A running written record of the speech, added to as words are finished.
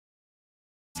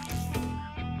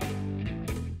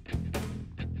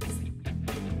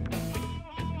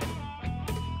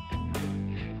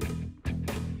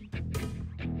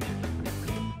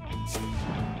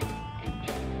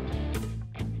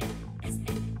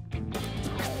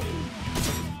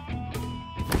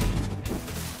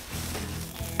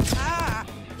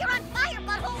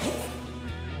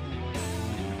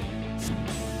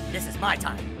my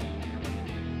time.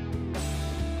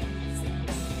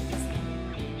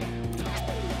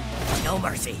 No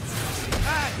mercy.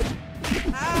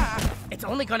 It's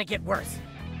only gonna get worse.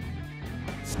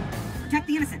 Protect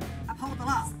the innocent. Uphold the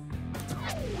law.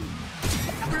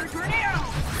 Upper tornado!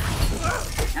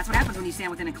 That's what happens when you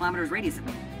stand within a kilometer's radius of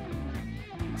me.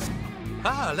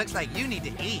 Oh, looks like you need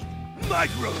to eat.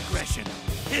 Microaggression.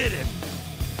 Hit him.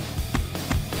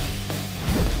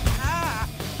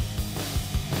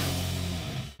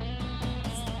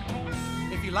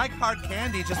 If you like hard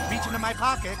candy, just reach into my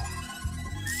pocket.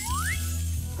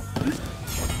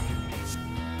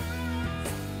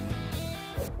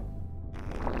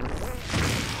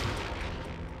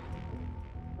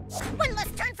 One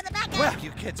less turn for the back end. Well,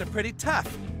 you kids are pretty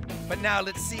tough. But now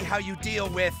let's see how you deal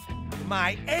with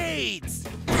my AIDS.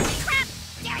 Crap!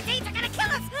 Jared's aides are gonna kill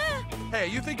us! Hey,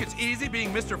 you think it's easy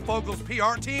being Mr. Fogel's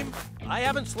PR team? I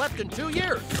haven't slept in 2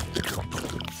 years.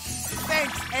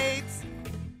 Thanks, AIDS.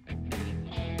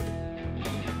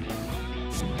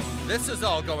 This is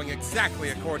all going exactly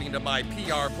according to my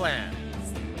PR plan.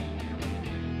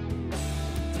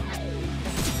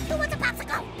 Who wants a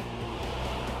popsicle?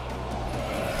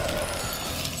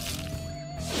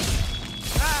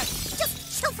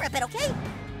 Just chill for a bit, okay?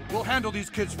 We'll handle these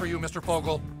kids for you, Mr.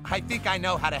 Fogel. I think I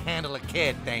know how to handle a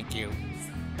kid, thank you.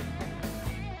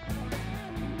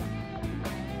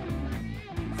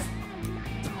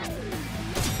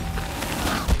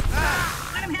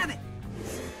 Let him have it!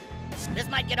 This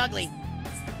might get ugly.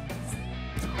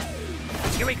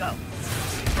 Here we go.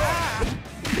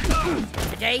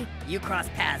 Today, you cross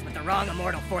paths with the wrong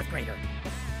immortal 4th grader.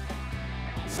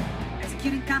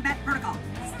 Executing combat protocol.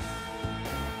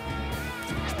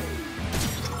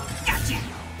 Gotcha!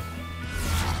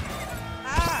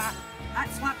 Hot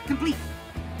swap complete.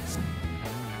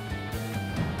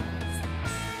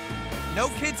 No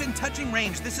kids in touching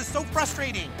range. This is so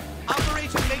frustrating.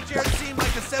 Operation Make Jared seem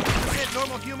like a 70%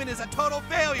 normal human is a total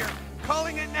failure.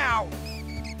 Calling it now.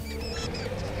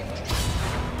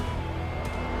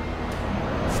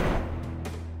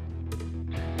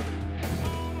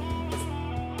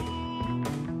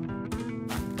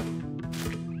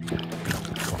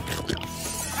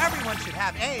 Everyone should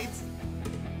have AIDS.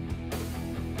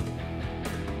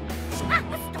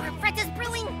 The storm front is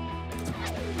brewing!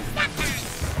 Snap time!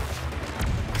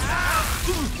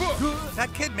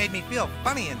 That kid made me feel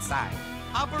funny inside.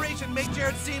 Operation Make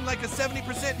Jared seem like a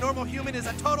 70% normal human is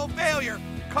a total failure.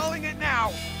 Calling it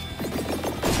now.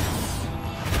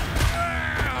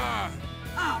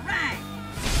 All right!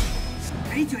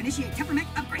 Ready to initiate temperament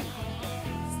upgrade.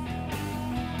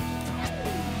 I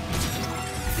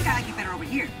think I like you better over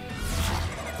here.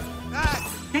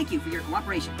 Thank you for your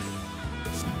cooperation.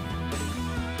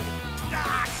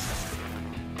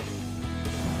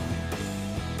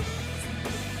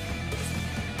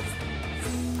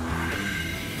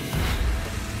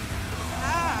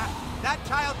 That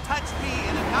child touched me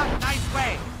in a not nice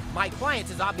way. My client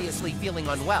is obviously feeling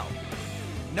unwell.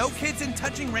 No kids in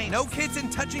touching range. No kids in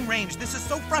touching range. This is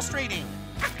so frustrating.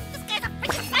 This guy's a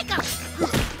freaking psycho!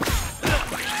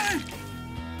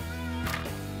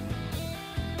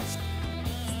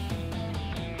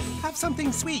 Have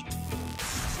something sweet.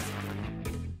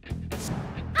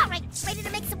 All right, ready to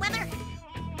make some weather?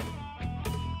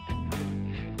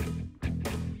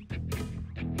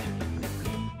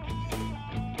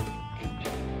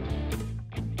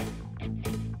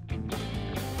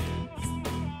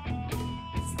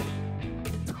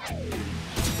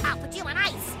 I'll put you on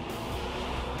ice.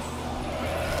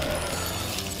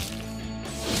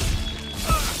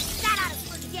 That ought to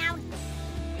slow you down.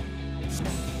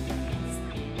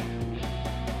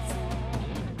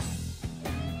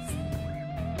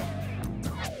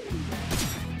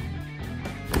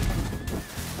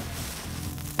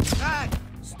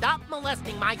 Stop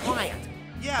molesting my client.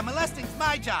 Yeah, molesting's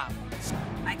my job.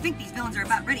 I think these villains are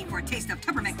about ready for a taste of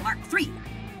Tuppermec Mark III.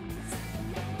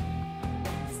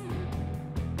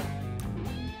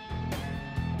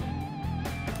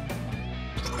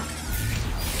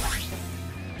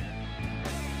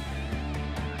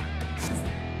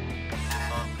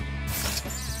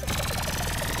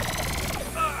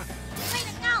 Way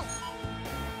to go!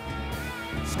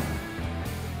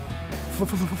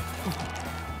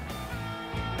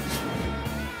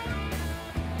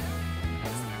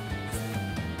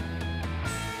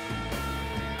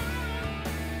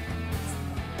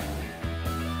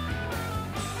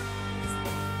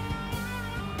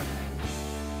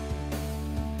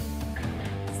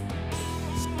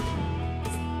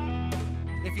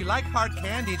 If you like hard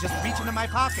candy, just reach into my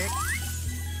pocket.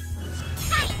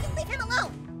 Hey, you leave him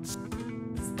alone!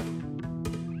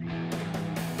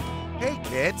 Hey,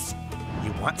 kids.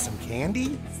 Want some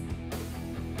candy?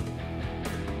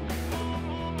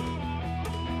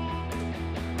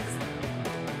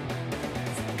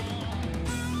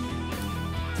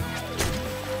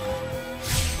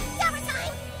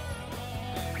 Summertime!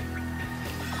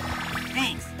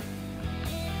 Thanks.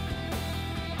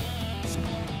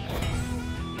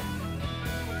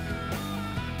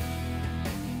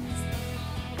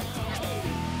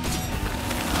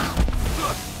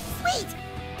 Sweet!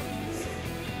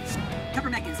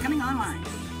 Tupper Mech is coming online.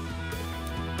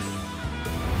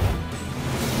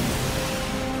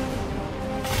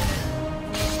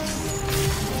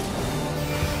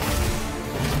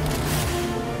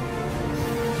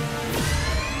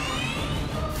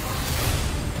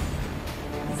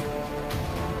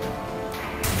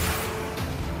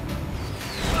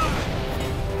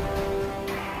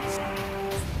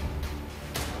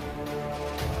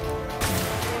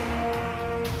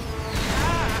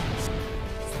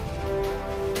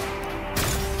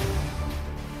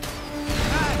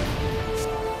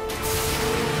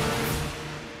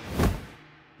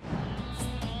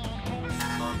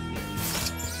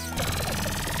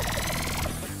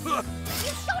 You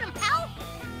showed him, pal!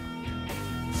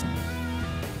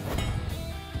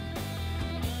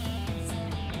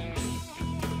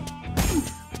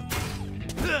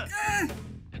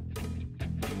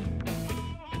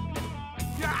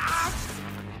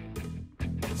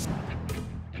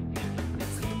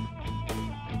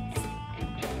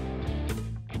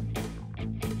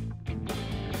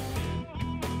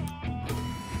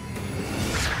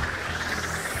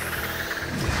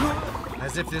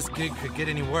 As if this gig could get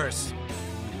any worse.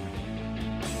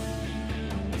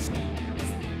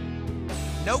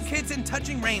 No kids in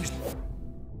touching range.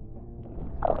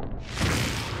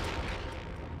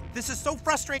 This is so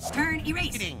frustrating. Turn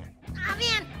erase. Aw,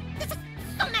 man! This is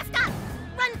so messed up!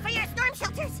 Run for your storm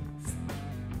shelters!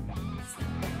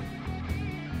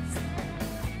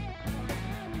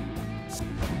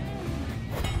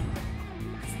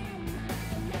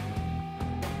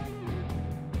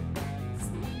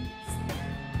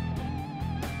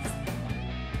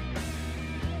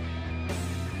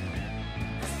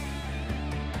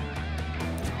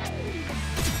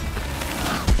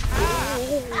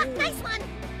 Ah, nice one!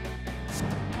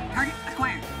 Target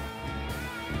acquired.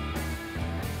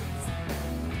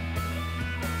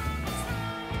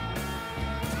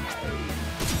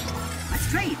 Let's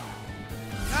trade.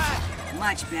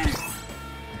 Much better.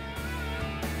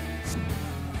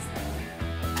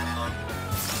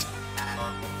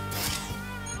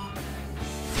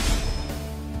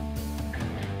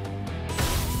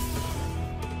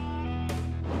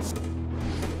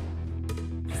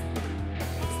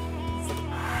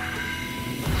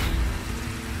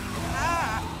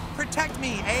 Protect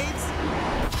me, AIDS!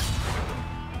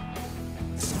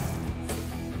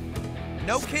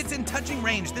 No kids in touching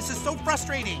range. This is so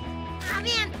frustrating. Aw,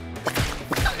 man!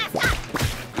 So messed up!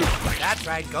 That's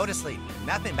right, go to sleep.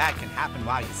 Nothing bad can happen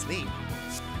while you sleep.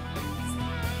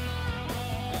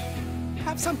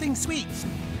 Have something sweet.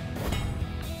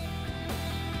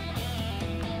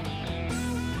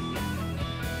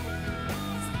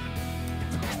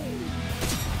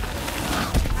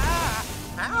 Ah!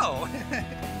 Ow!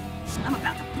 I'm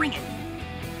about to bring it.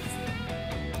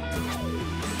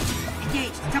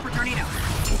 Engage the Tupper Tornado.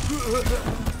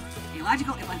 A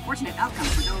logical if unfortunate outcome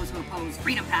for those who oppose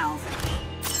Freedom Pals.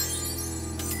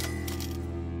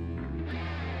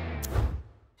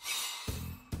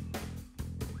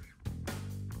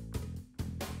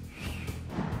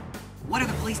 What are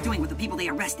the police doing with the people they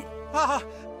arrested? Oh,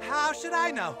 how should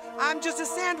I know? I'm just a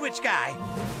sandwich guy.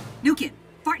 New kid,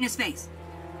 fart in his face.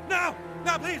 No,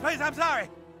 no, please, I'm sorry.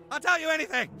 I'll tell you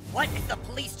anything. What is the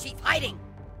police chief hiding?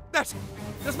 There's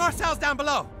more cells down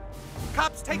below.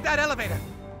 Cops take that elevator.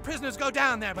 Prisoners go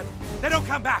down there, but they don't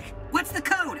come back. What's the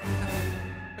code?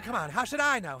 Come on, how should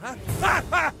I know, huh?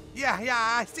 Yeah,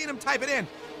 I seen him type it in.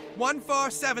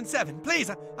 1477. Please,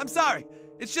 I'm sorry.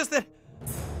 It's just that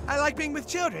I like being with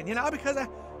children, you know, because I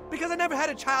never had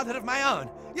a childhood of my own.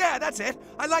 Yeah, that's it.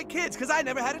 I like kids because I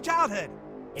never had a childhood.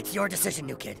 It's your decision,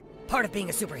 new kid. Part of being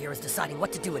a superhero is deciding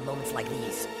what to do in moments like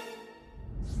these.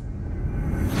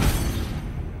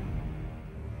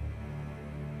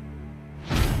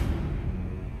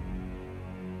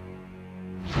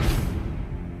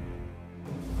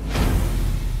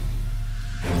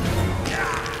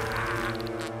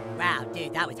 Wow,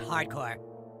 dude, that was hardcore.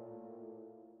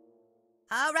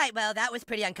 All right, well, that was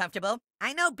pretty uncomfortable.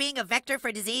 I know being a vector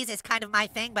for disease is kind of my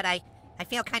thing, but I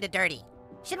feel kind of dirty.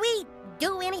 Should we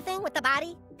do anything with the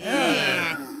body? Get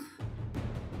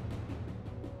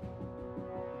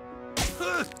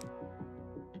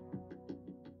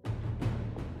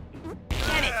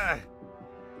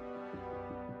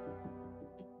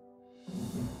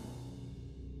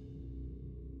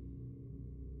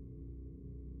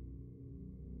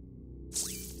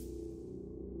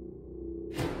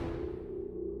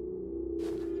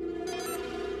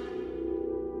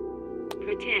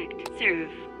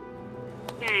truth.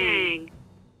 Bang.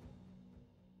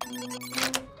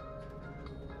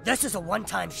 This is a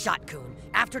one-time shot, Coon.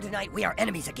 After tonight, we are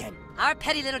enemies again. Our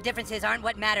petty little differences aren't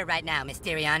what matter right now,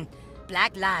 Mysterion.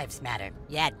 Black lives matter.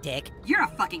 Yeah, dick. You're a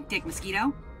fucking dick,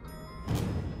 Mosquito.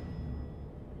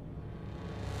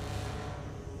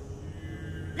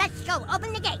 Let's go.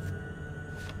 Open the gate.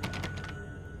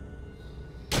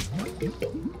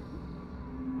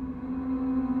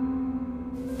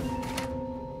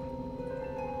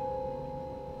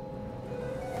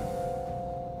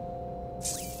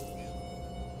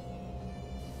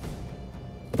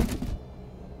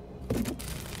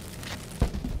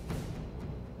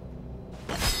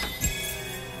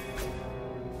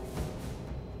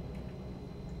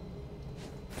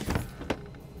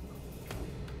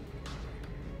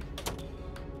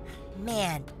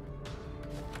 Man.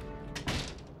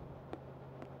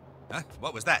 Huh?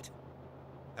 What was that?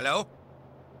 Hello?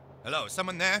 Hello, is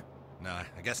someone there? No,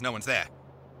 I guess no one's there.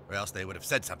 Or else they would have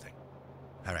said something.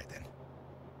 All right, then.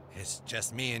 It's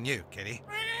just me and you, kitty.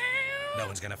 No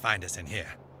one's gonna find us in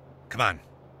here. Come on.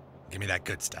 Give me that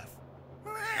good stuff.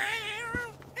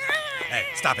 Hey,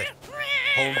 stop it.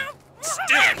 Hold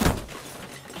still!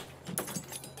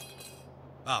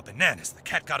 Oh, bananas. The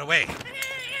cat got away.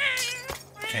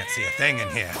 Can't see a thing in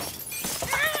here.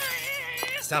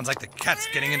 Sounds like the cat's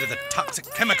getting into the toxic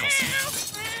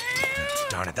chemicals.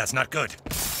 Darn it, that's not good.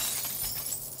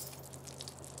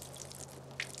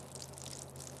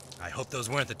 I hope those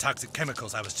weren't the toxic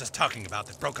chemicals I was just talking about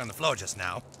that broke on the floor just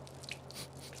now.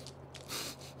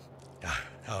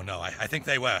 Oh no, I think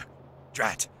they were.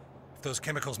 Drat. If those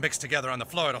chemicals mix together on the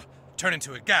floor, it'll turn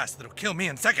into a gas that'll kill me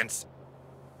in seconds.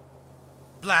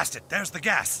 Blast it, there's the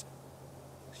gas.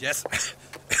 Yes,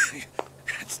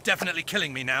 it's definitely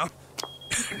killing me now.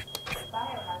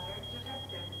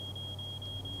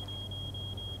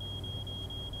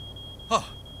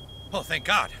 Oh, thank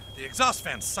God. The exhaust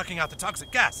fan's sucking out the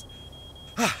toxic gas.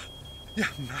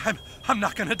 Yeah, I'm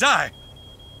not gonna die.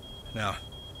 Now,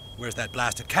 where's that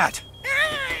blasted cat?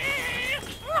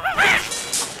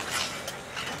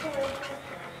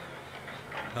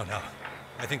 Oh no,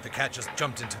 I think the cat just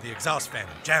jumped into the exhaust fan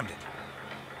and jammed it.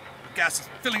 The gas is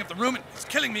filling up the room and it's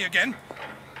killing me again.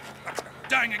 I'm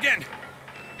dying again.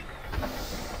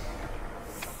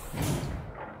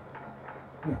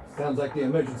 Sounds like the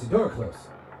emergency door closed.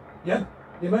 Yep,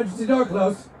 the emergency door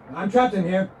closed. I'm trapped in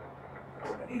here.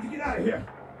 I need to get out of here.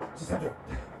 Just have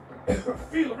to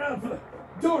feel around for the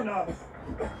doorknob.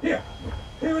 Here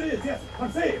it is. Yes,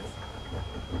 I'm saved.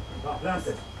 Oh, blast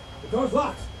it. The door's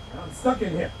locked. I'm stuck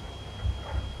in here.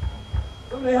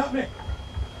 Somebody help me.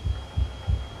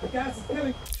 The gas is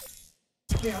killing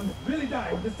me. I'm really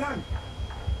dying this time.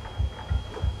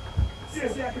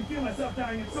 Seriously, I can feel myself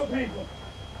dying. It's so painful.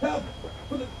 Help!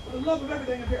 For the love of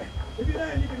everything up here. If you're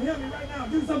there and you can hear me right now,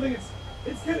 do something.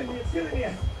 It's killing me. It's killing me.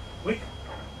 Wait.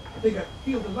 I think I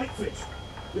feel the light switch.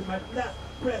 With my last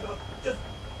breath, I'll just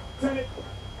turn it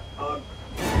on.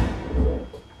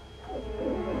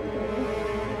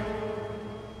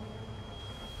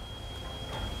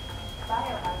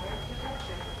 Biohazard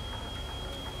detected.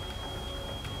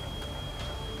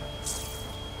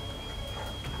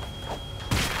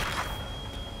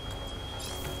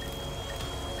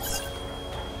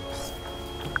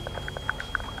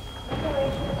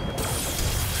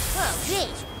 Oh,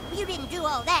 geez. You didn't do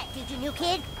all that, did you, new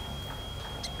kid?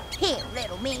 Here,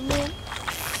 little minion.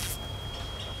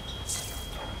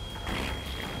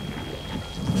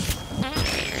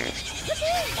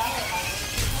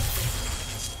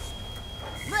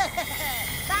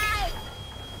 Bye!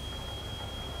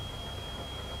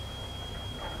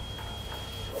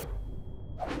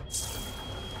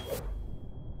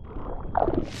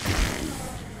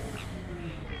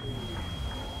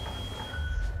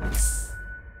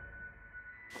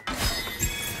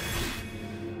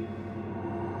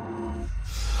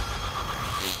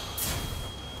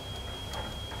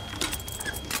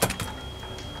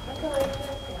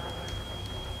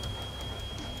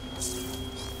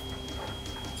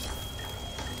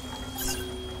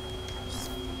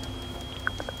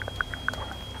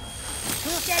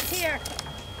 Toolshed here.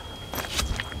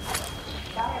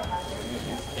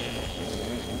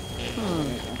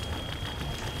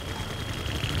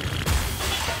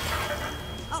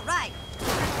 All right.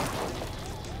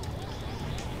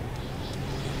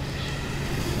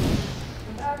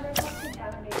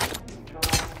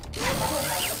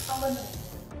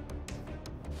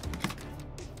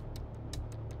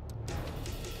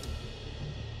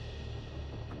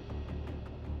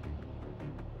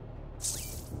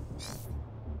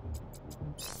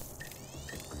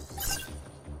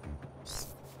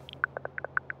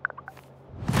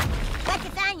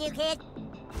 new kid.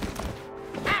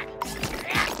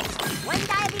 One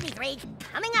diabetes rage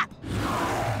coming up.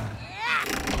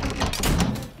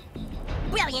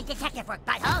 Brilliant detective work,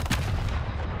 butthole.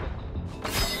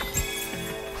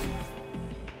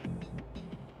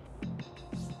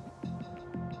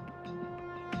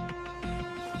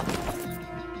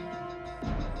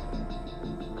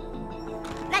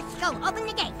 Let's go. Open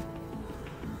the gate.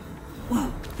 Whoa,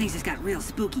 things just got real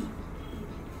spooky.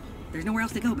 There's nowhere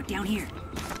else to go but down here.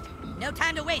 No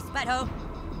time to waste, butthole.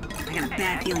 I got a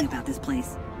bad feeling about this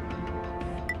place.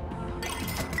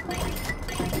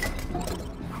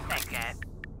 Thanks, guys.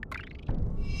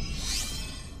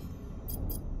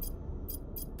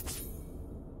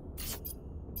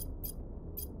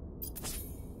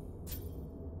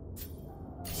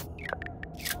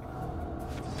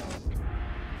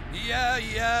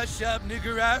 Yeah, Shub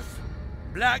Niggurath,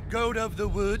 Black Goat of the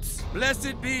Woods.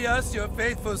 Blessed be us, your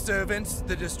faithful servants,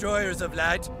 the destroyers of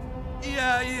light.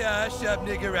 Yeah, Shub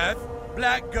Niggurath,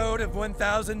 Black Goat of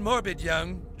 1,000 morbid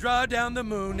young. Draw down the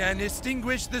moon and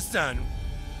extinguish the sun.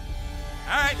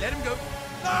 All right, let him go.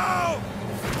 No!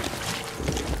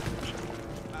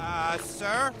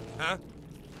 Sir? Huh?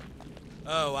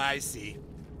 Oh, I see.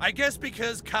 I guess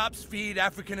because cops feed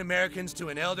African Americans to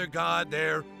an elder god,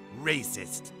 they're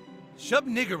racist. Shub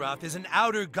Niggurath is an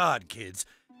outer god, kids,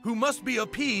 who must be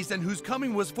appeased and whose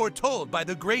coming was foretold by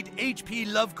the great H.P.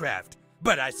 Lovecraft.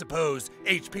 But I suppose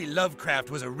H.P. Lovecraft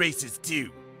was a racist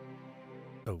too.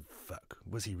 Oh, fuck.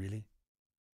 Was he really?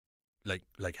 Like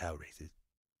how racist?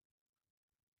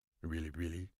 Really?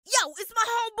 Yo, it's my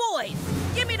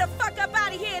homeboys! Get me the fuck up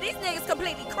out of here, these niggas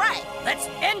completely cracked! Let's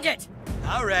end it!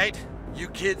 All right, you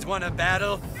kids want to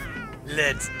battle?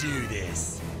 Let's do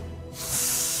this.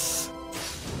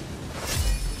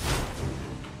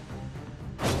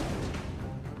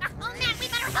 Oh, man, we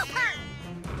better help her.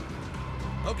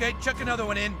 Okay, chuck another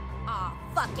one in. Oh,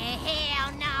 fucking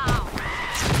hell no.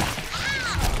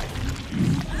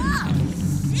 Oh,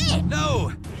 shit.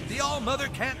 No! The All-Mother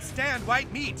can't stand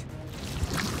white meat.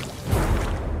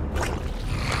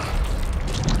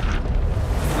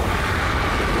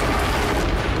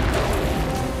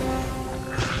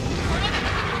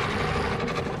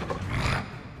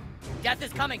 Death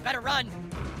is coming, better run!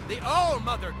 The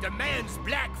All-Mother demands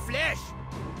black flesh!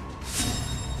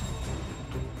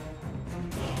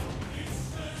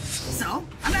 So,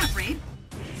 I'm not afraid.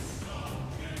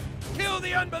 Kill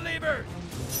the unbelievers!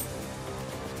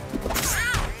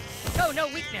 Show no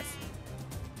weakness!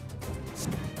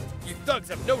 You thugs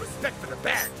have no respect for the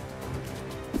bad!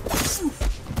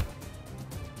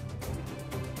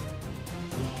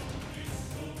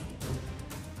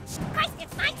 Christ,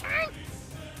 it's my turn.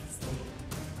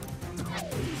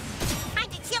 Time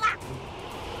to chill out.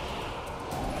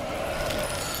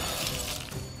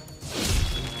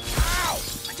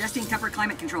 Adjusting tougher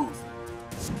climate controls.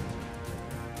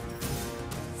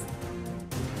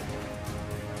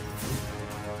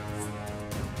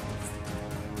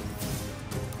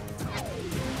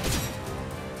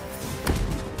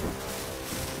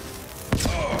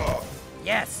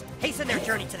 Yes, hasten their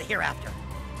journey to the hereafter.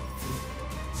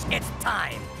 It's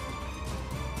time!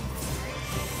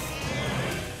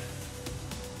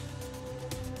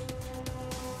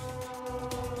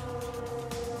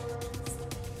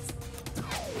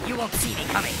 You won't see me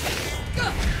coming.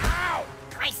 Ow!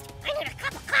 Christ, I need a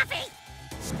cup of coffee.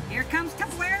 Here comes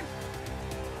Tupperware.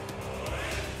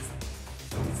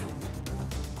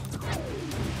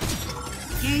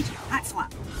 Gage, hot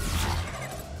swap.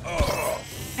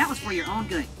 That was for your own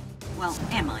good. Well,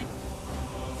 and mine.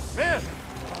 Man,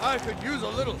 I could use a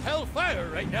little hellfire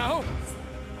right now.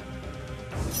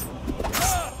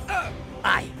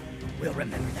 I will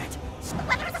remember that. The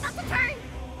weather's about to turn.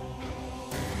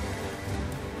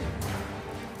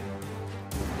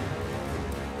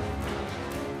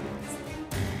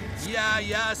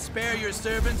 Yeah, spare your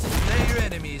servants and slay your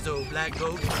enemies, old Black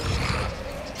Goat.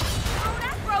 Oh,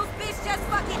 that gross bitch just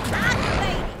fucking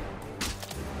ovulated!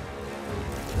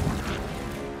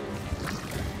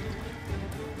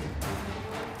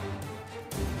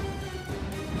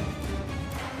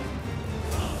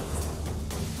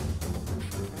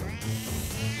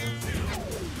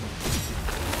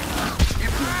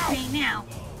 They're feeling pain now.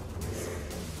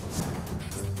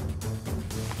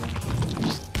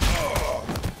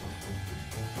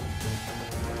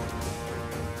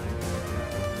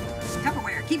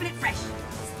 Tupperware, keeping it fresh.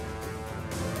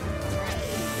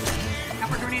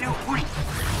 Tupper tornado, point.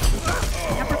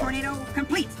 Tupper tornado,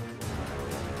 complete.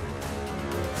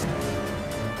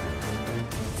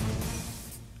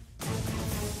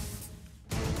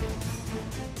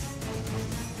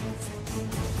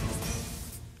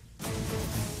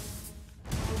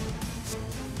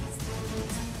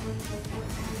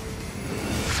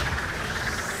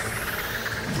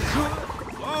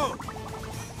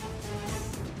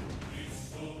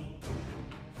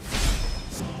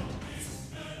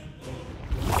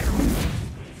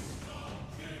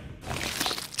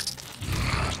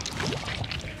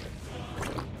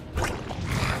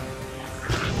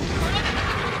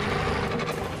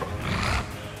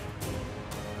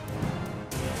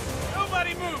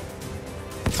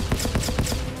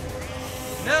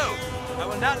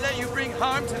 not let you bring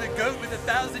harm to the goat with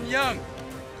 1,000 young.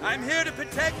 I'm here to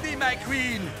protect thee, my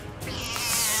queen.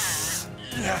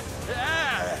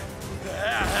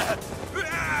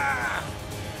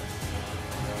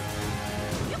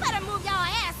 You better move your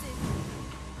asses.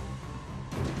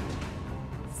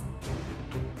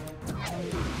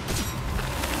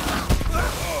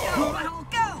 Go, butthole,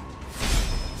 go!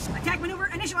 Attack maneuver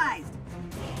initialized.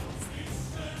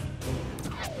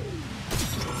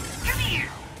 Come here!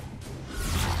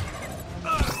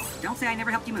 Don't say I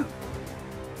never helped you move.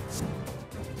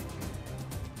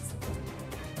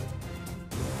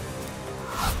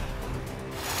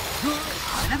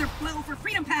 Another blow for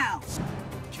Freedom Pals!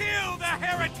 Kill the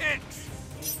heretics!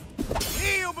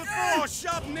 Kneel before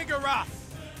Shub Niggurath!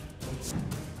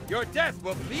 Your death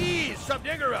will please Shub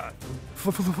Niggurath!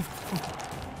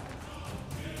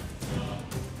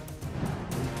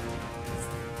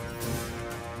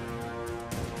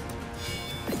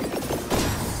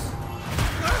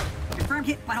 Confirmed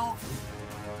hit, butthole.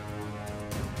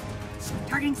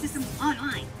 Targeting systems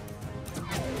online.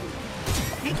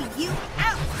 Taking you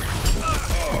out!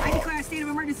 I declare a state of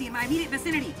emergency in my immediate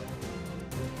vicinity.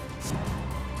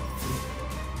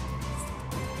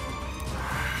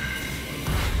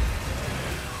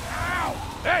 Ow!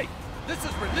 Hey! This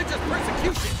is religious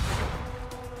persecution!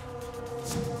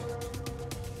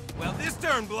 Well, this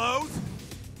turn blows!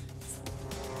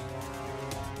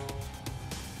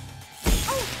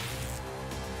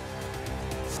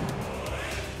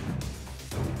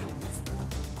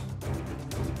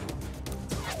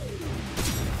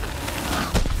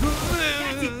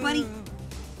 That's it, buddy.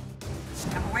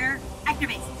 I'm aware.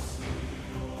 Activate.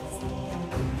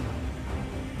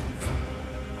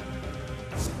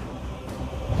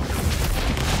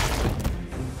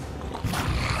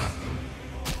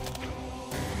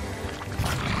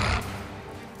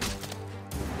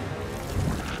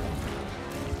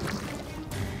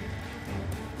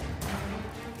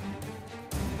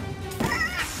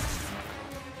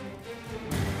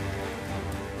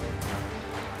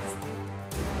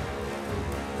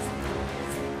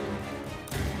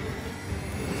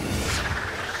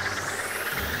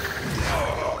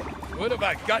 What have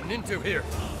I gotten into here?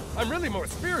 I'm really more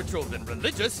spiritual than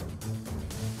religious.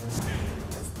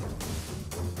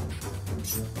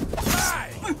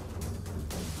 Hi!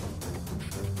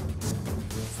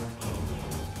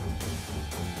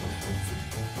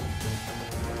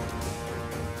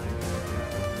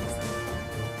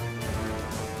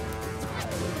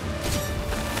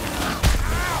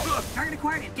 Target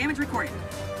acquired and damage recorded.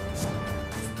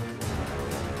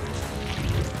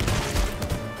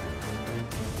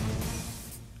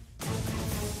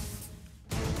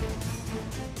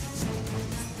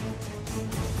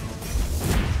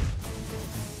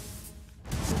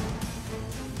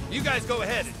 You guys go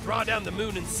ahead and draw down the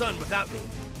moon and sun without me.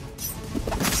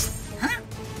 Huh?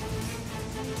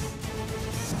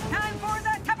 Time for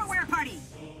the Tupperware party!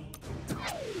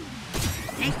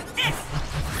 Take this!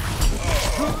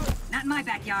 Not in my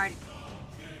backyard.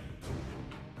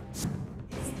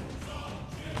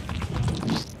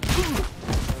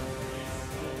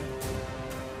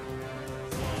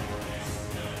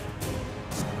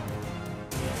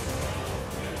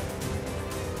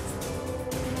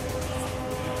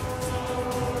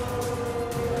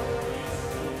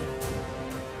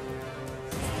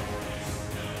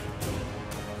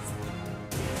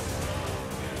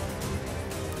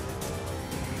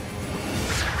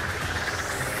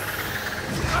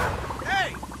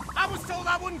 Hey! I was told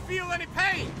I wouldn't feel any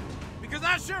pain! Because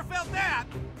I sure felt that!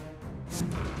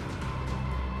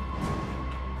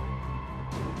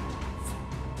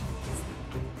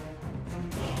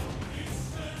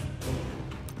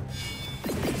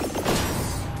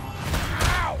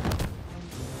 Ow!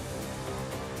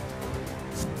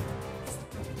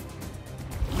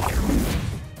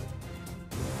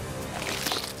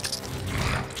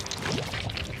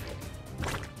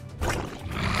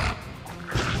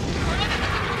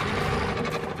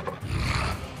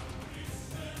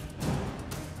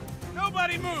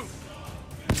 Nobody move!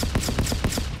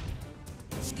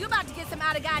 You about to get some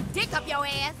out of God dick up your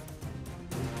ass.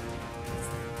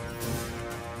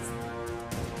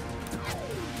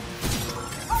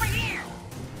 Over here!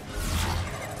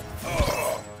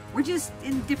 We're just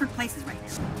in different places right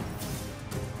now.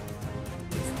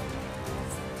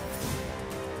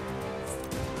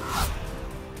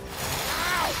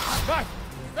 Ow!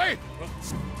 Hey!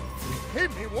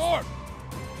 Keep me warm!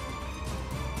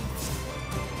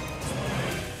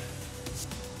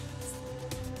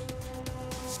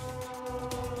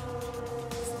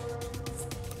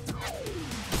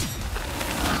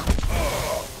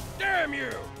 Damn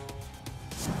you!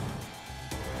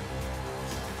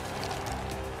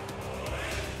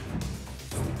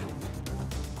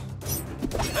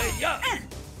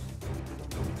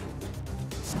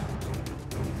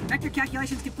 Vector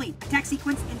calculations complete. Attack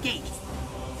sequence engaged.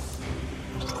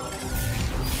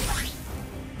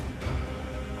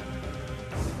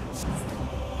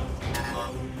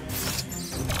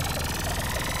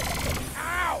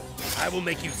 Ow! I will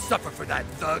make you suffer for that,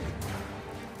 thug.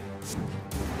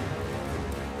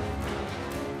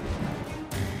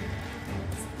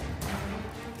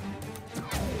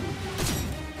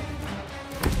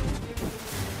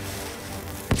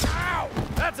 Ow!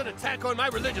 That's an attack on my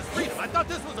religious freedom. I thought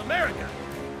this was America.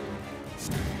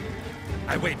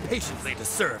 I wait patiently to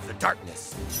serve the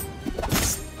darkness.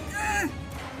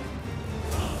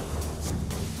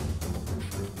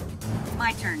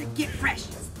 My turn to get fresh.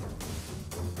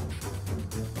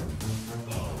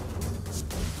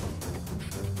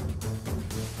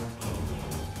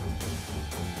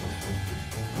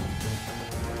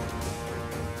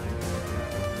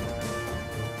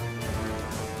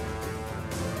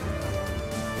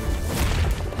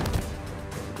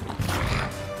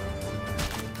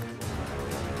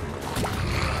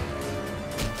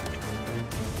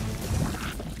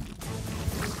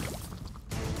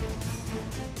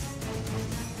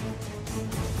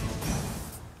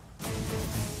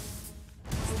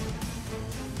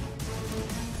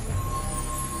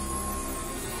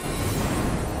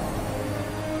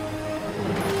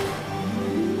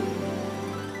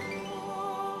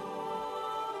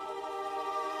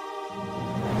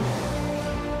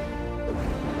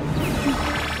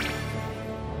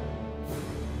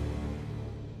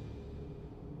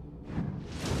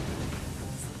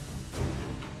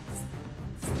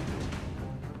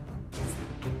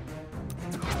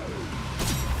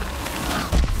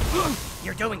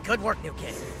 You're doing good work, new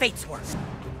kid. Fate's work.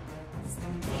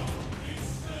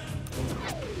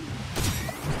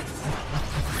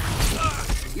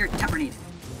 You're tougher needed.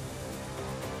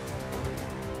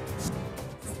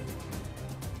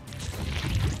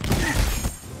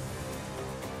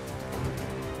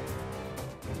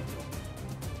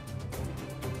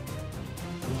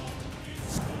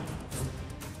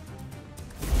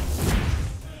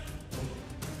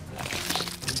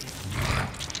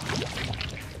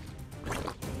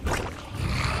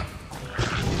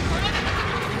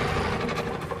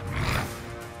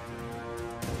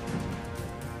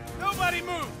 Nobody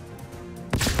move!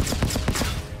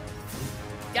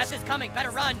 Death is coming.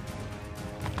 Better run.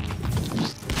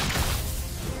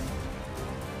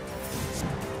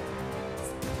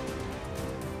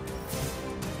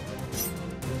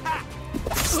 Ha!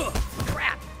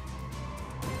 Crap!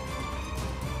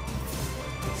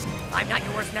 I'm not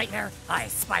your worst nightmare. I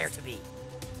aspire to be.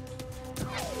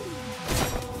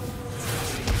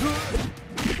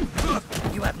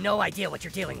 You have no idea what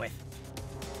you're dealing with.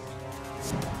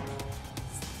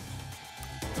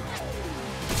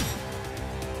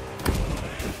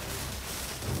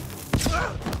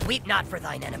 Weep not for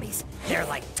thine enemies. They're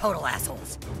like total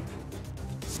assholes.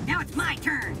 Now it's my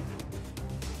turn.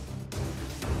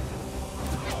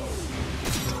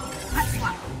 Hot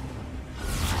swap.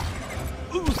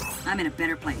 I'm in a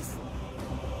better place.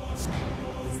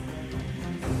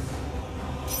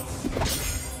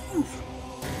 Oof.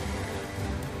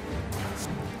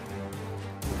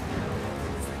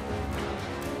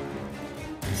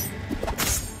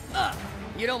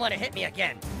 You don't want to hit me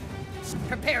again.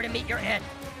 Prepare to meet your end.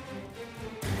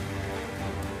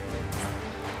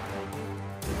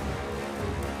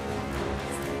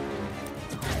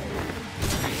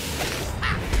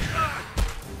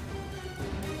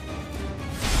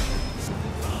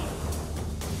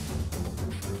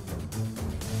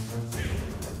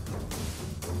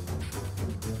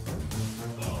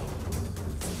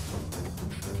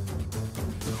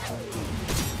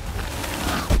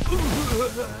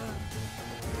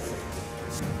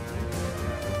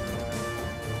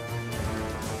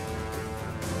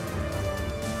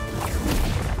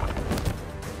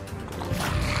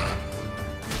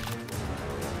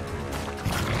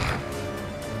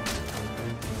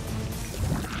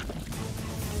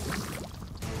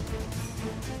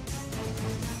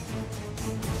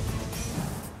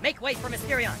 Make way for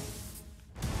Mysterion!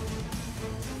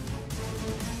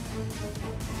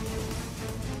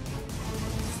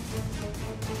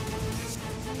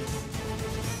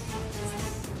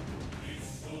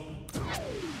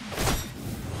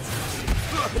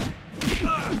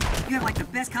 You have like the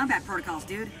best combat protocols,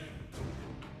 dude.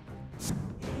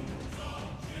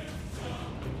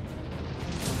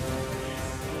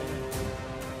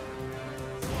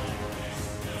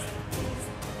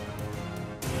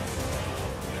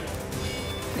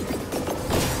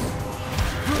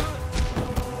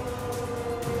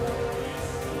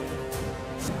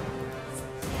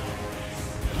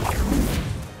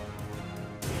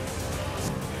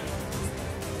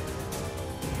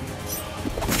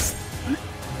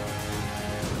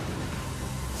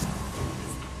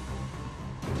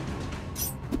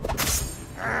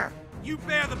 You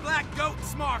bear the black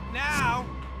goat's mark now.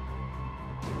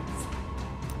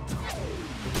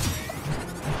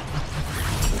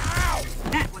 Ow!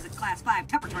 That was a Class 5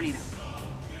 Tupper tornado.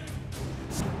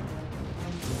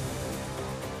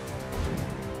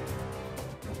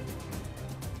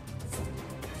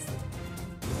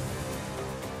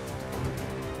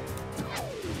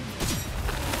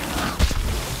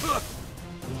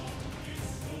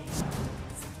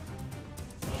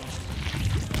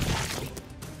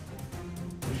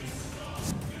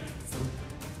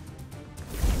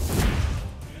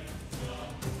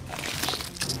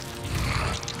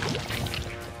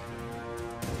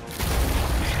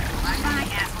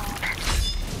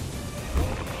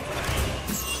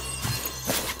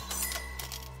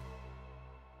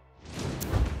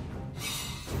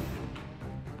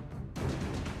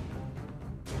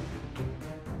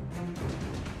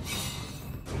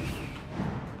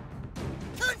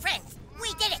 Coon friends, we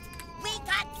did it! We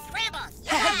got Scrambles!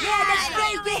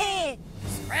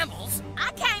 Scrambles?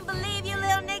 I can't believe you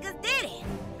little niggas did it.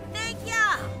 Thank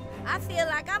y'all. I feel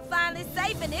like I'm finally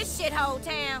safe in this shithole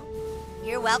town.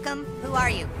 You're welcome. Who are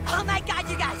you? Oh my god,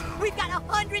 you guys! We've got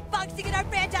 $100 to get our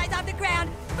franchise off the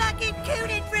ground! Fucking Coon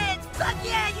and Friends! Fuck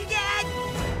yeah, you guys!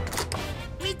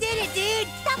 We did it, dude!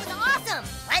 That was awesome!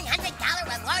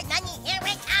 $100 reward money, here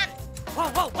we come!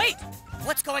 Whoa, wait!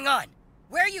 What's going on?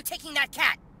 Where are you taking that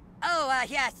cat? Oh,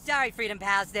 yeah, sorry, Freedom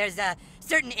Pals. There's,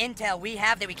 certain intel we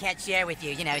have that we can't share with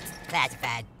you. You know, it's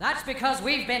classified. That's because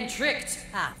we've been tricked.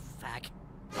 Ah, fuck.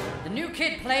 The new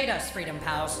kid played us, Freedom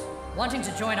Pals. Wanting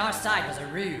to join our side was a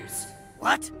ruse.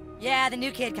 What? Yeah, the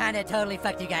new kid kinda totally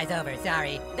fucked you guys over,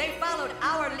 sorry. They followed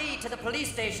our lead to the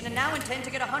police station and now intend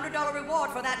to get a $100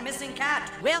 reward for that missing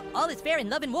cat. Well, all is fair in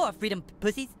love and war, Freedom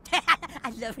Pussies. I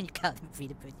love when you call them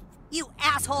Freedom Pussies. You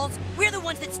assholes! We're the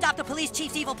ones that stopped the police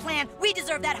chief's evil plan. We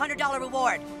deserve that $100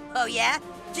 reward. Oh yeah?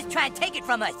 Just try and take it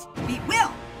from us. We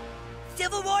will!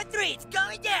 Civil War 3, it's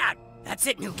going down! That's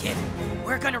it, new kid.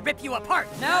 We're gonna rip you apart.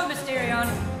 No, Mysterion.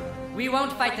 We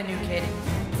won't fight the new kid.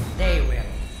 They will.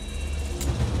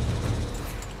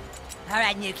 All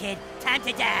right, new kid. Time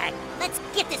to die. Let's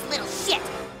get this little shit!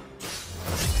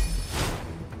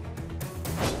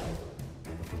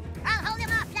 I'll hold him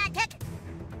off, Sidekick!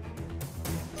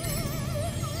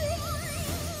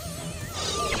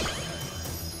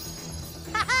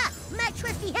 Haha! My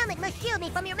trusty helmet must shield me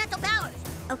from your mental powers!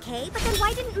 Okay, but then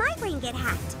why didn't my brain get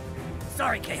hacked?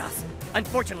 Sorry, Chaos.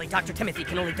 Unfortunately, Dr. Timothy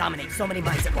can only dominate so many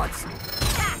minds at once.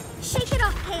 Ah, shake it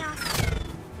off, Chaos.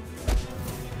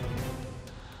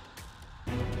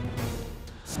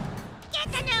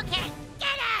 Get the new kid!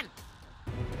 Get him!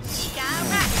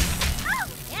 Oh,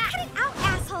 Yeah. cut it out,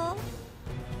 asshole.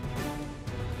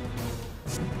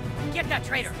 Get that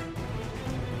traitor.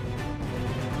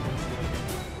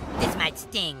 This might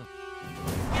sting.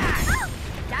 Oh,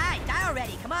 Die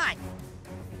already, come on.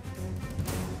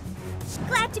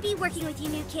 glad to be working with you,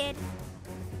 new kid.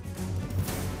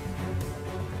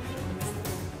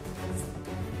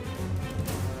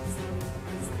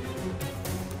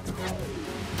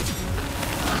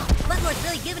 Bloodlord's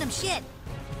really giving him shit.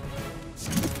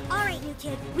 All right, new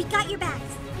kid, we got your backs.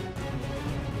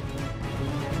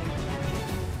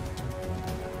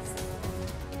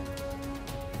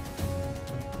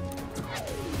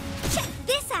 Check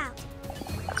this out.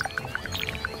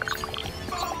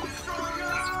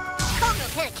 Coco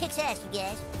kind of kicks ass, you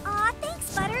guys. Aw,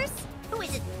 thanks, Butters. Who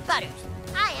is it, Butters?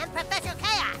 I am Professor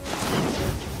Chaos!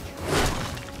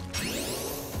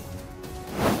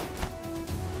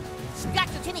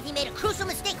 Dr. Timothy made a crucial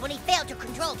mistake when he failed to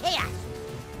control Chaos.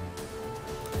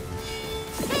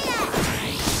 Chaos!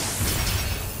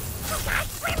 Oh God,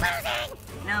 we're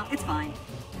losing! No, it's fine.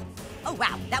 Oh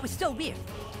wow, that was so weird.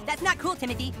 That's not cool,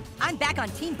 Timothy. I'm back on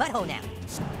Team Butthole now.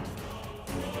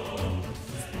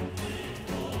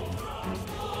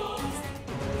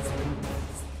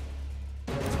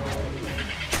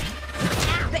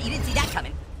 Bet you didn't see that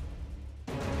coming.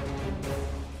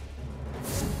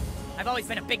 I've always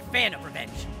been a big fan of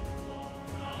revenge.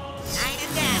 Nine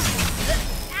and down.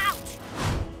 Ouch!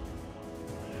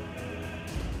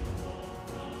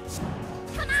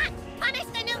 Come on, punish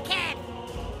the new kid!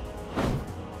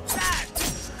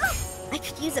 I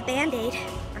could use a Band-Aid.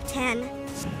 Or 10.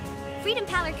 Freedom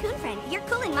Pal or Coon Friend, you're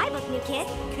cool in my book, new kid.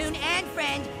 Coon and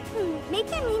Friend.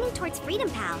 Maybe I'm leaning towards Freedom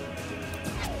Pal.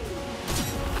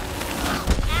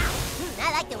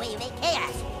 I like the way you make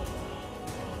Chaos.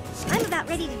 I'm about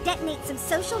ready to detonate some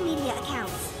social media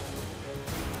accounts.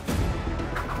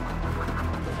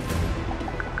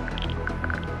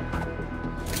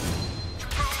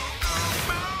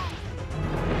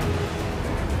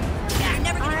 You're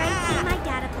never All gonna right, see my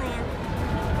data plan.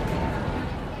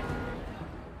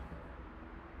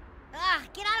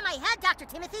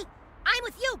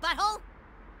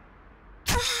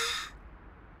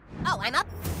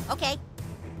 Okay.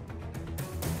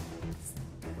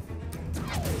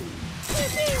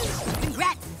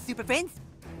 Congrats, Super Friends.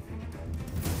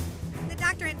 The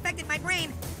doctor infected my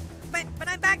brain. But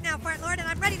I'm back now, Fart Lord, and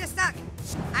I'm ready to suck.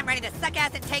 I'm ready to suck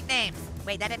ass and take names.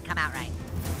 Wait, that didn't come out right.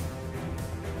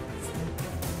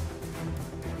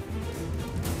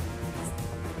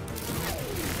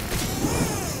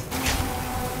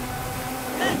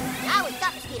 I always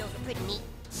thought mosquitoes were pretty neat.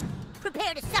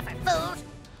 Prepare to suffer, fools!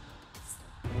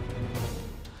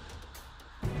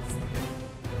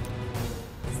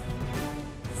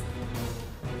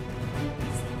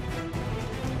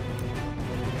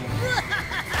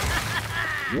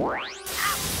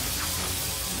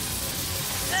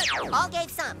 All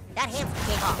gave some. That hamster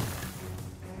gave all.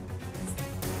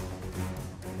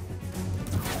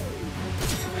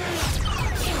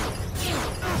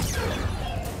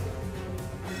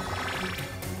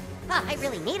 Huh, I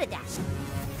really needed that.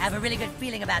 I have a really good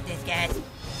feeling about this, guys.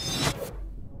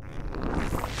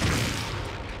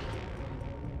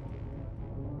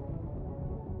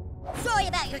 Sorry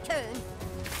about your turn.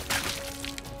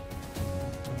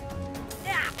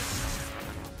 Yeah.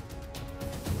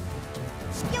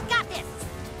 You got this.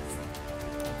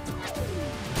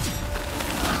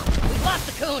 We lost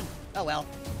the coon. Oh well.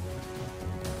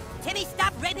 Timmy,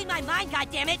 stop raping my mind,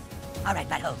 goddammit! All right,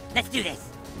 butthole, let's do this.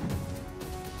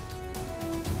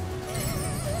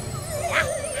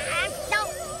 I'm so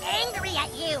angry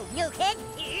at you, new kid.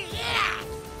 Yeah.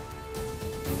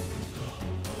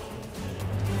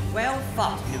 Well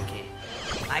fought, new kid.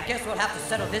 I guess we'll have to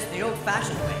settle this the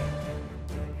old-fashioned way.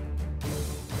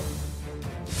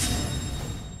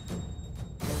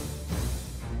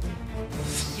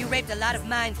 You raped a lot of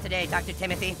minds today, Dr.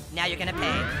 Timothy. Now you're gonna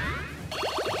pay.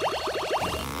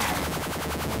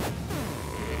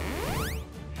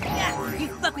 Yeah, you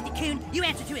fuck with the coon, you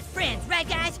answer to his friends, right,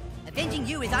 guys? Avenging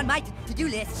you is on my to-do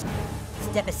list.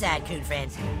 Step aside, coon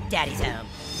friends. Daddy's home.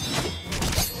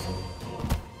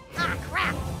 Ah,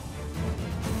 crap.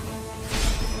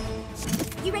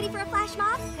 You ready for a flash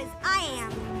mob? Because I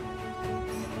am.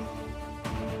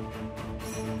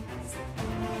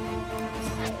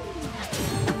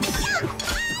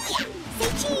 Say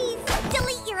cheese!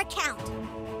 Delete your account!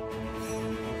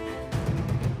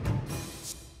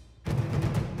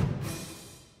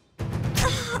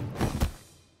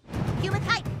 Human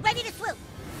kite, ready to swoop.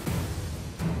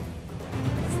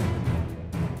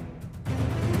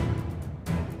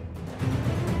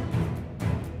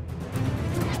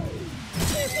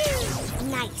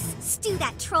 Nice. Stew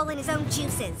that troll in his own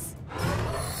juices.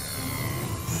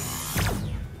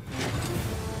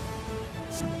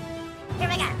 Here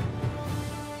we go.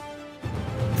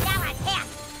 Now I'm here.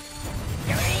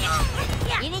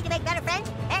 You need to make better friends?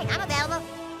 Hey, I'm available.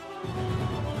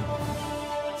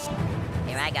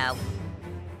 Here I go.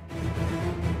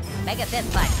 Mega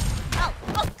fist punch. Oh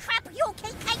crap, are you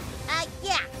okay, Kite?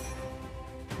 Yeah.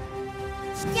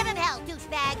 Give him hell,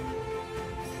 douchebag.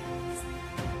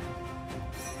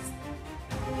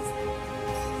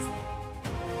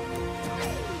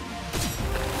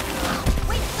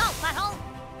 Way to go, butthole.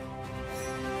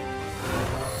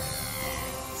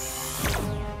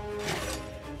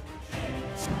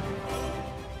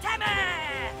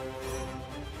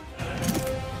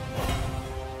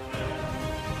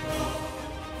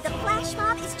 The flash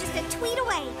mob is just a tweet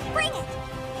away. Bring it!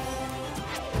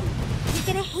 You're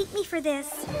gonna hate me for this.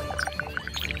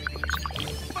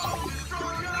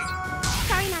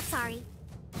 Sorry, not sorry.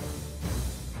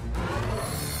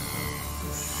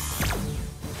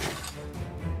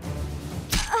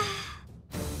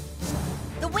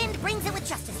 The wind brings it with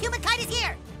justice. Human Kite is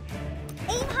here.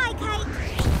 Aim high, Kite.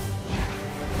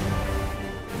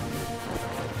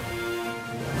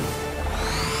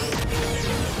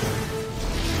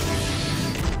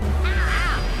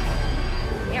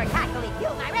 Your attack will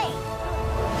refuel my rage.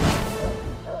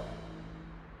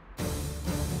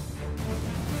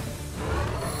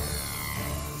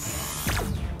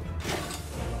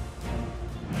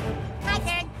 My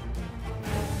turn.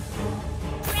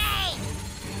 Great!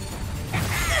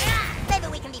 Maybe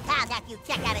we can be pals after you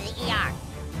check out of the ER.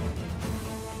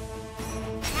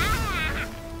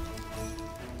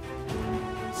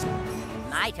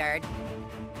 My turn.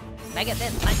 Mega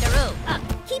fist puncheroo.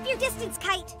 Keep your distance,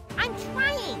 Kite. I'm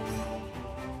trying.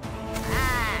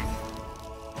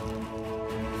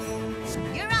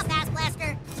 You're up, Ass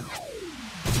Blaster.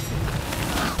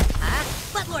 Huh?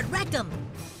 Buttlord wrecked him.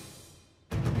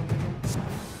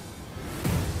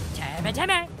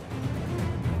 Timmy.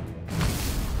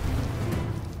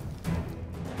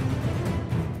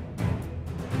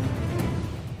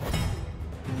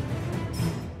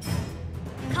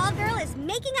 Call girl is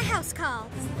making a house call.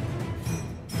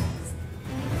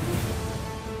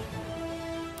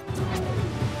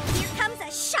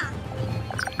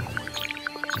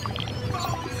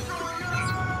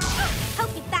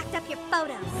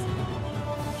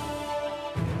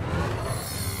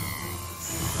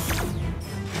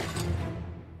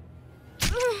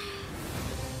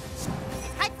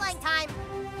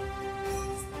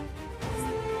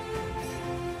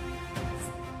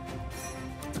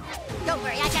 Don't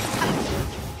worry, I got you covered.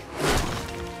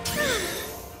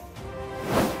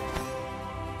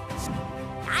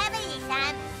 Diabetes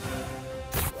time.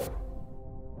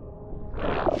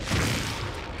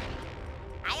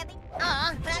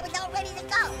 But I was all ready to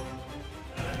go.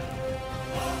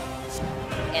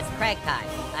 It's Craig time.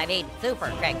 I mean,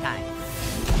 Super Craig time.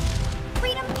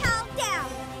 Freedom Pal down!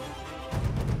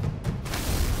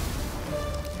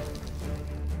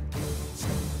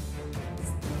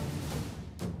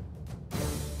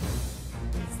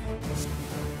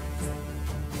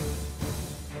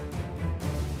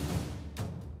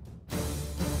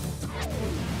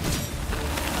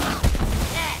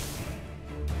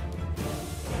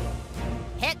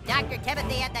 Hit Dr.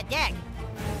 Timothy at the dick.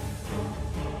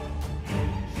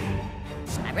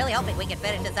 I'm really hoping we can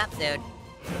finish this up soon.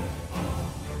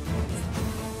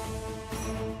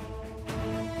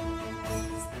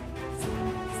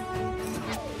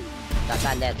 Suck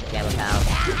on this, Yellow Pal.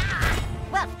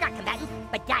 Well struck, combatant,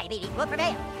 but diabetes will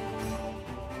prevail.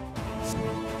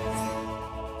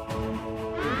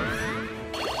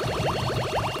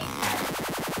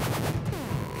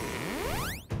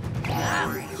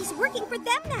 He's working for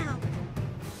them now.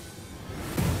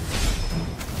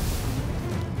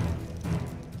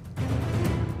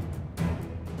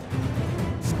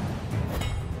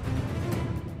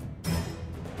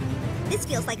 This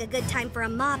feels like a good time for a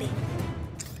mobbing.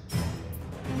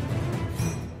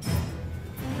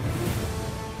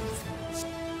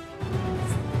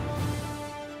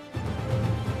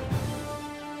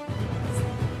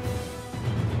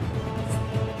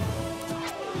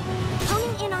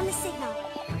 Honing in on the signal.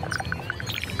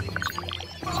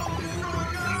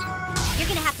 You're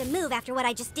gonna have to move after what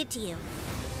I just did to you.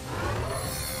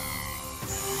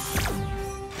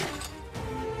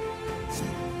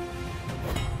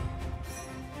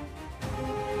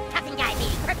 Captain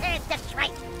Diabetes, prepare to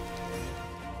strike.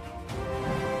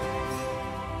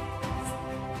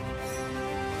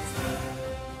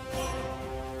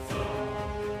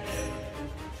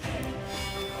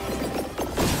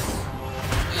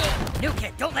 New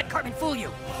kid, don't let Cartman fool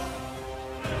you.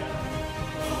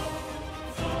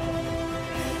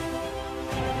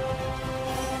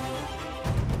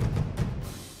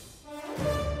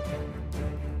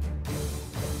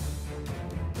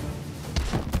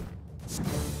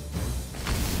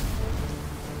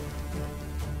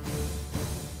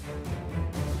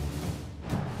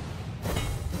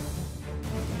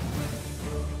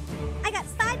 I got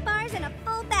sidebars and a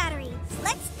full battery.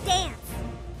 Let's dance.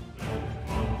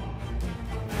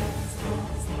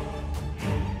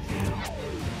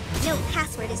 No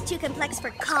password is too complex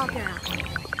for Call Girl.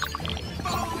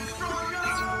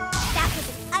 That was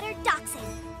an utter doxing.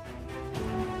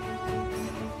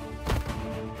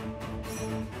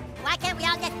 Why can't we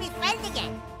all just be friends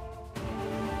again?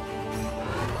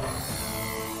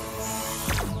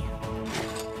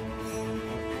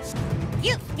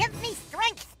 You give me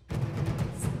strength.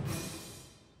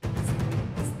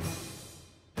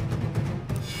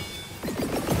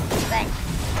 Good.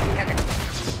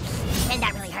 And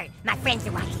that really hurt. My friends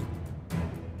are watching.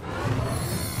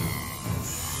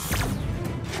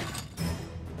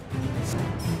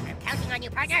 I'm counting on you,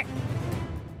 partner.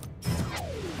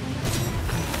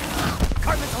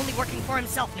 Cartman's only working for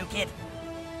himself, new kid.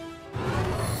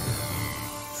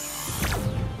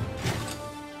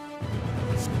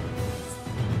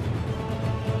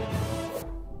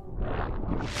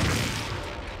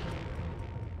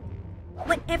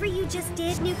 Whatever you just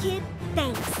did, new kid,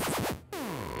 thanks.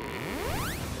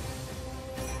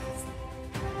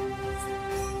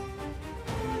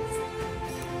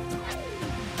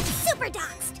 Super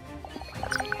doxed!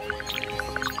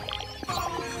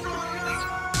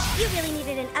 You really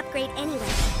needed an upgrade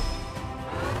anyway.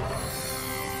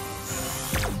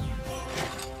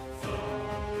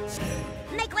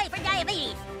 Make way for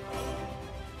diabetes.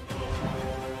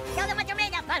 Show them what you're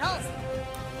made of, buttholes.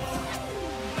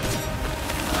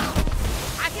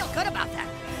 I feel good about that.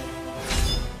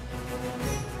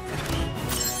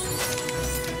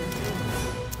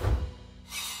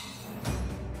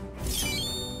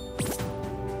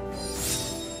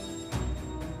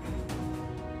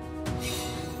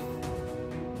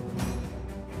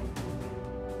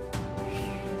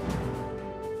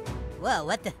 Whoa,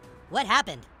 what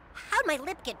happened? How'd my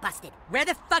lip get busted? Where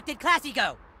the fuck did Classy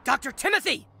go? Dr.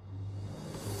 Timothy!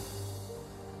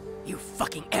 You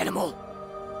fucking animal!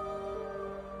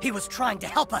 He was trying to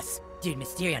help us! Dude,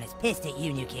 Mysterion is pissed at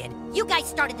you, new kid. You guys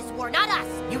started this war, not us!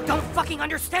 You don't fucking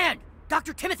understand!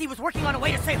 Dr. Timothy was working on a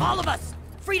way to save all of us!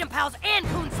 Freedom Pals and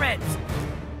Coon Friends!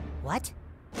 What?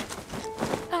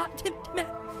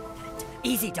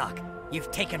 Easy, Doc.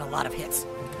 You've taken a lot of hits.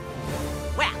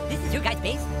 Wow, this is your guys'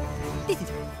 base? This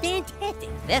is fantastic.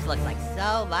 This looks like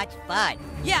so much fun.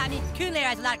 Yeah, I mean, Coon Lair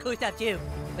has a lot of cool stuff too.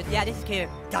 But yeah, this is cool.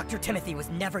 Dr. Timothy was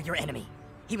never your enemy.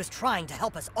 He was trying to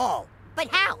help us all. But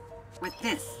how? With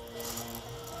this.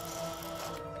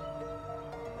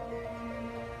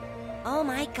 Oh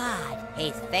my God,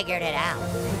 he's figured it out.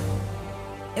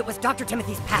 It was Dr.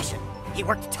 Timothy's passion. He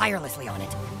worked tirelessly on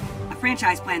it. A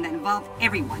franchise plan that involved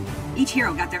everyone. Each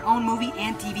hero got their own movie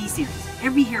and TV series.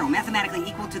 Every hero mathematically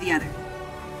equal to the other.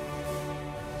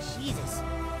 Jesus,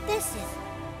 this is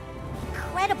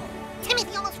incredible.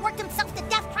 Timothy almost worked himself to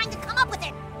death trying to come up with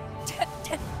it.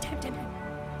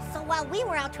 So while we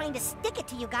were out trying to stick it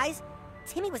to you guys,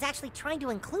 Timmy was actually trying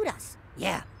to include us.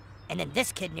 Yeah, and then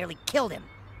this kid nearly killed him.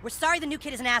 We're sorry the new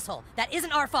kid is an asshole. That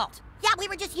isn't our fault. Yeah, we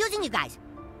were just using you guys.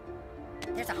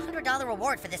 There's a $100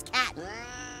 reward for this cat.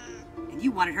 And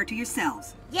you wanted her to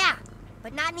yourselves. Yeah,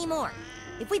 but not anymore.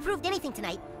 If we proved anything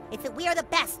tonight, it's that we are the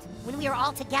best when we are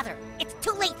all together. It's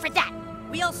too late for that.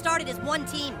 We all started as one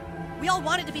team. We all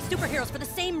wanted to be superheroes for the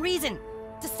same reason.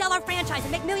 To sell our franchise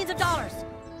and make millions of dollars.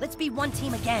 Let's be one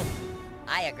team again.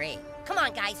 I agree. Come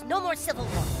on, guys, no more Civil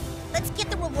War. Let's get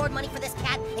the reward money for this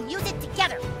cat and use it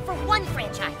together for one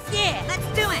franchise. Yeah, let's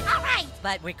do it. All right.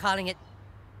 But we're calling it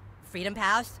Freedom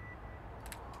Pals?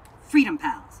 Freedom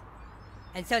Pals.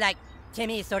 And so, like,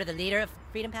 Timmy is sort of the leader of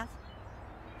Freedom Pals?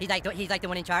 He's like the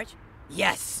one in charge?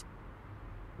 Yes.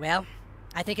 Well,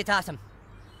 I think it's awesome.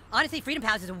 Honestly, Freedom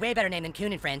Pals is a way better name than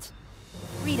Coon and Friends.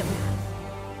 Freedom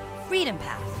Pals. Freedom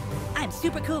Pals. I'm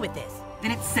super cool with this.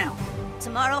 Then it's settled.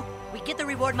 Tomorrow, we get the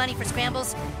reward money for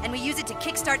Scrambles, and we use it to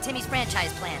kickstart Timmy's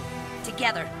franchise plan.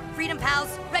 Together. Freedom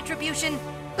Pals, Retribution,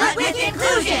 but with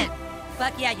inclusion!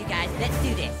 Fuck yeah, you guys, let's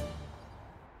do this.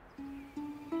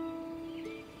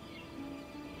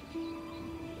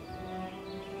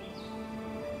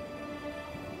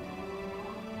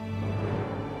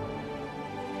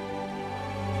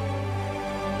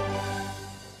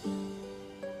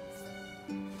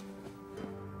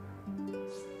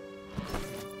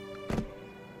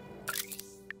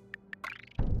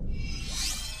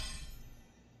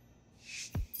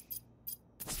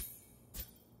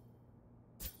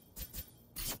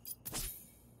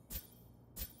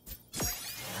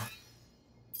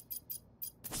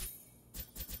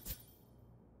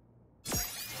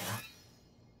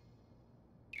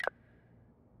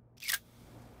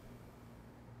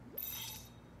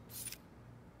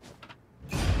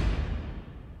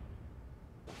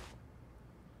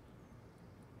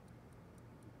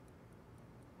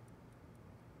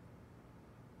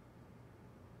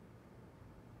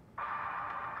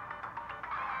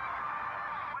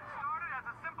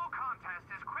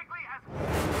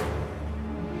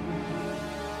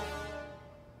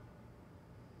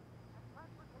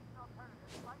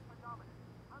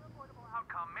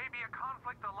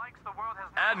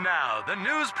 And now, the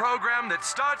news program that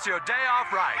starts your day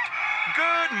off right.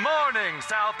 Good morning,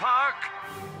 South Park!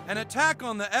 An attack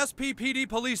on the SPPD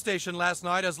police station last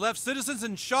night has left citizens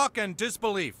in shock and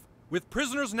disbelief. With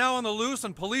prisoners now on the loose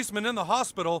and policemen in the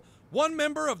hospital, one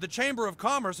member of the Chamber of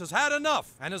Commerce has had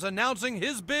enough and is announcing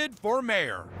his bid for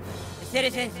mayor. The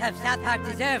citizens of South Park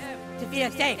deserve to feel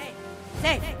safe.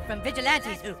 Safe from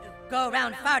vigilantes who go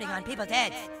around farting on people's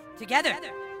heads. Together,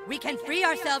 we can free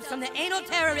ourselves from the anal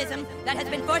terrorism that has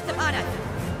been forced upon us.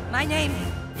 My name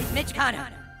is Mitch Connor,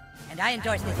 and I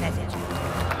endorse this message.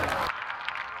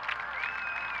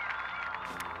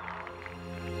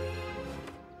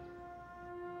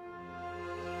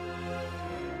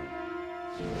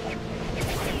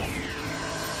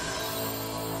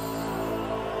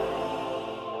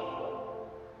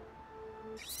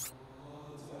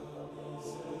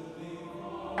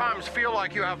 Sometimes feel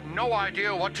like you have no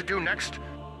idea what to do next?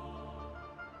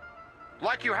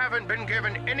 Like you haven't been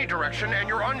given any direction and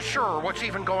you're unsure what's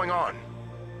even going on.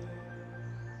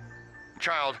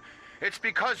 Child, it's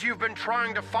because you've been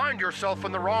trying to find yourself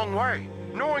in the wrong way.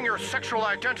 Knowing your sexual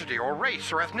identity or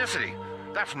race or ethnicity,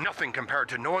 that's nothing compared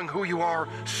to knowing who you are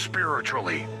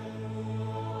spiritually.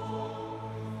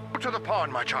 To the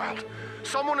pond, my child.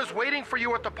 Someone is waiting for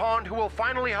you at the pond who will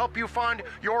finally help you find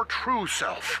your true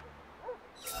self.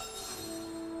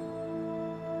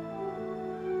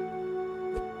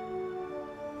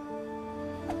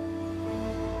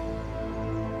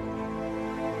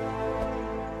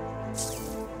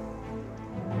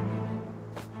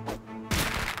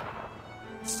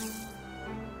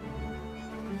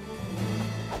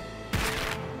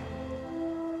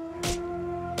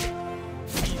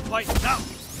 Lighten up!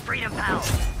 Freedom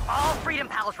Pals! All Freedom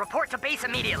Pals report to base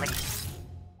immediately!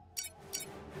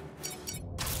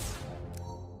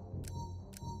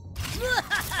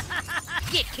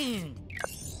 Get cooned!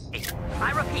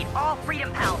 I repeat, all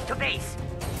Freedom Pals to base.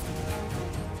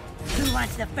 Who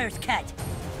wants the first cut?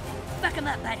 Fuck him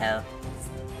up, butthole.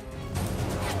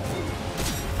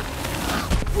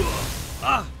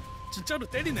 아, 진짜로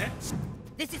때리네.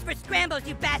 This is for scrambles,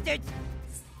 you bastards!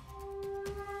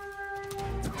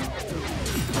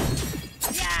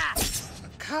 Yeah!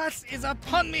 Curse is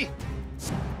upon me.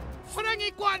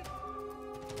 호랑이 관.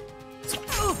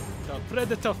 The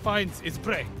predator finds its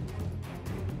prey.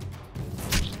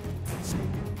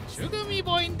 죽음이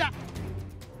보인다.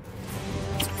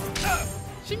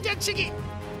 심장치기.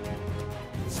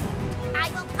 I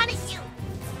will punish you.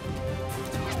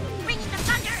 Bringing the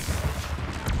thunder.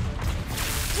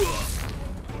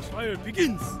 Fire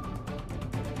begins.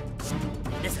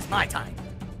 This is my time.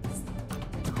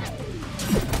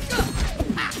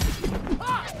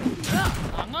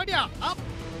 방어력 업.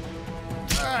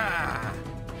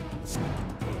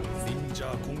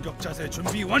 닌자 공격 자세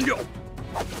준비 완료.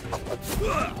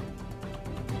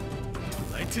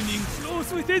 Lightning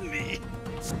flows within me.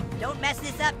 Don't mess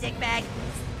this up, dickbag.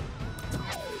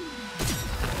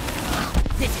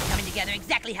 This is coming together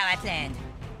exactly how I planned.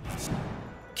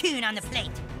 Coon on the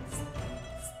plate.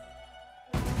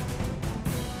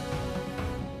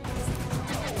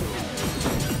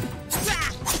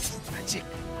 아직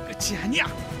끝이 아니야.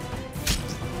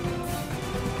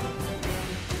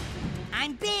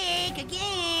 I'm big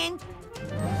again.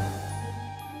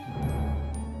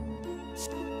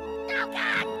 Oh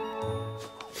God!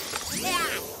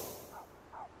 Yeah.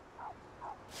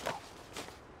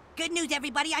 Good news,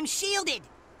 everybody. I'm shielded.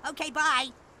 Okay, bye.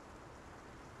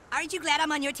 Aren't you glad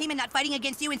I'm on your team and not fighting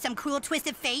against you in some cruel twist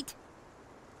of fate?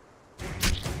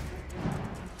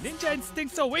 Ninja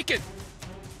instincts awaken.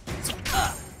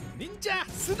 Ninja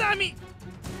tsunami.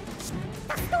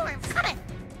 The storm's coming.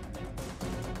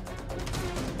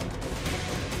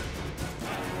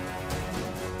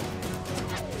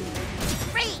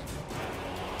 Free.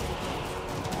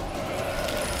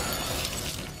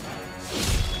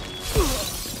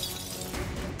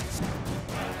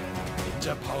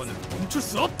 닌자 파워는 멈출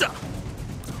수 없다.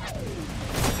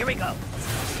 Here we go.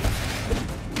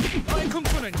 너의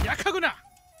쿵푸는 약하구나.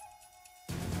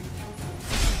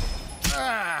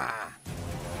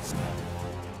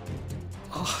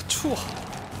 추워.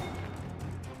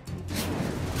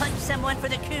 Punch someone for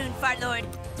the coon, Fart Lord.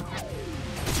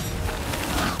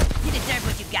 You deserve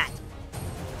what you got.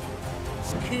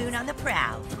 Coon on the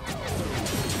prowl.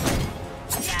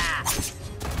 Yeah.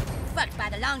 Fucked by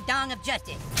the long dong of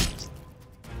justice.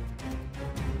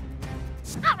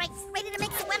 All right, ready to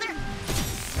make the weather?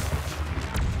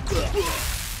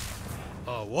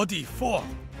 What for?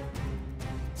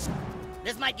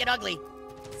 This might get ugly.